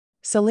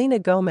Selena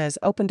Gomez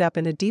opened up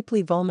in a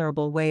deeply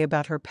vulnerable way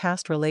about her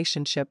past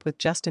relationship with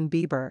Justin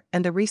Bieber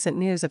and the recent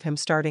news of him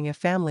starting a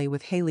family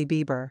with Hailey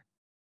Bieber.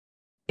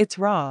 It's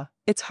raw,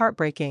 it's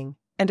heartbreaking,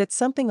 and it's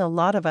something a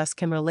lot of us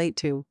can relate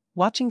to,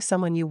 watching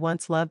someone you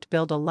once loved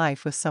build a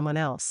life with someone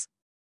else.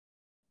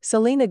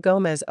 Selena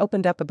Gomez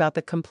opened up about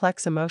the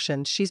complex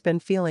emotions she's been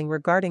feeling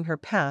regarding her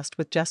past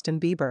with Justin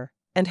Bieber,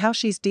 and how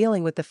she's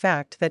dealing with the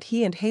fact that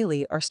he and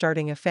Hailey are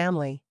starting a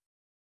family.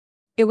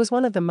 It was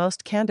one of the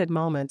most candid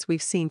moments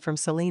we've seen from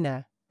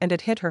Selena, and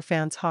it hit her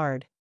fans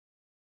hard.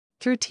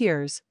 Through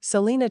tears,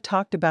 Selena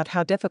talked about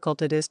how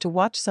difficult it is to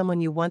watch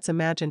someone you once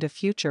imagined a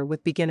future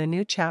with begin a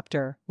new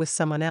chapter with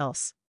someone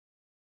else.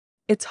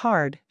 It's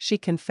hard, she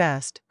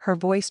confessed, her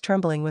voice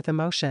trembling with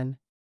emotion.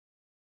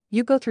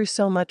 You go through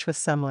so much with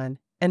someone,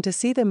 and to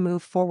see them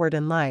move forward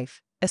in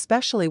life,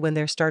 especially when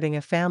they're starting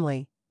a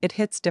family, it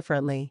hits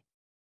differently.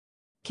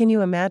 Can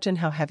you imagine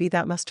how heavy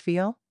that must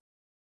feel?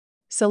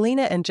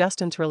 Selena and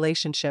Justin's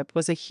relationship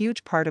was a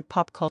huge part of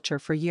pop culture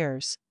for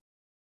years.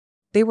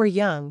 They were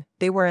young,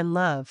 they were in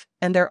love,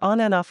 and their on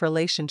and off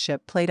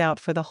relationship played out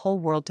for the whole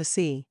world to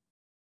see.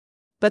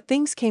 But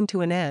things came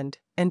to an end,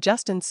 and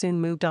Justin soon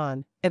moved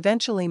on,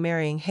 eventually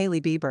marrying Hailey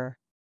Bieber.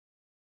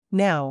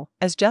 Now,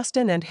 as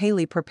Justin and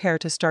Hailey prepare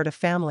to start a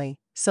family,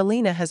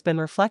 Selena has been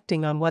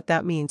reflecting on what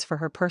that means for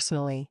her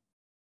personally.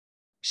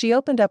 She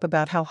opened up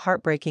about how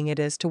heartbreaking it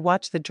is to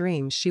watch the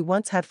dreams she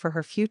once had for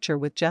her future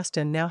with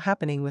Justin now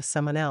happening with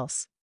someone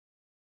else.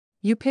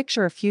 You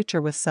picture a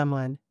future with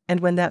someone, and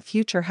when that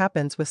future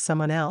happens with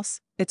someone else,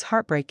 it's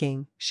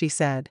heartbreaking, she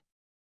said.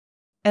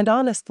 And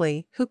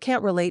honestly, who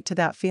can't relate to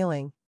that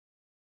feeling?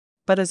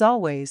 But as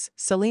always,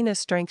 Selena's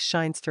strength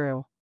shines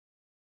through.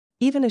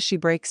 Even as she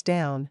breaks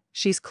down,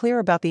 she's clear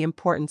about the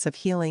importance of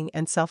healing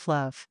and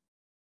self-love.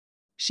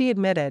 She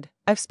admitted,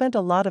 "I've spent a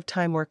lot of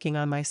time working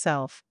on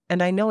myself,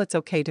 and I know it's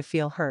okay to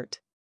feel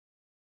hurt.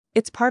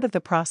 It's part of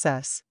the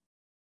process."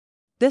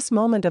 This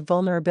moment of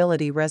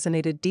vulnerability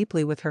resonated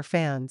deeply with her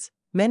fans,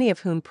 many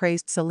of whom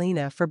praised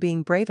Selena for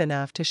being brave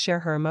enough to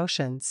share her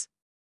emotions.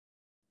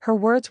 Her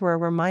words were a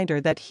reminder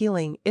that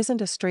healing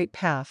isn't a straight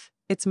path,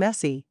 it's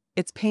messy,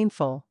 it's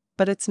painful,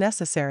 but it's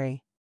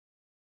necessary.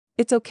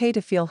 It's okay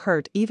to feel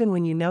hurt even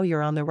when you know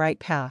you're on the right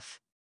path.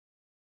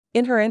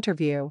 In her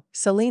interview,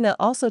 Selena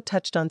also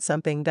touched on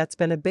something that's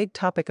been a big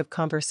topic of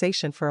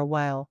conversation for a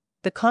while: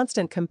 the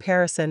constant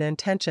comparison and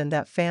tension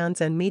that fans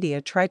and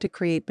media try to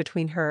create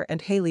between her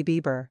and Hailey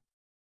Bieber.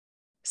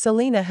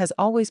 Selena has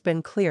always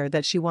been clear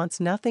that she wants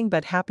nothing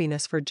but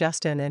happiness for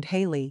Justin and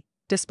Hailey,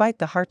 despite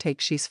the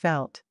heartache she's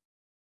felt.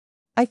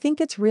 "I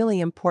think it's really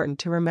important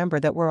to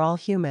remember that we're all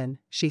human,"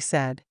 she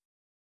said.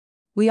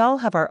 "We all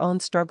have our own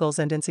struggles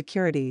and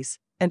insecurities,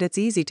 and it's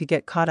easy to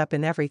get caught up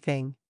in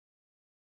everything.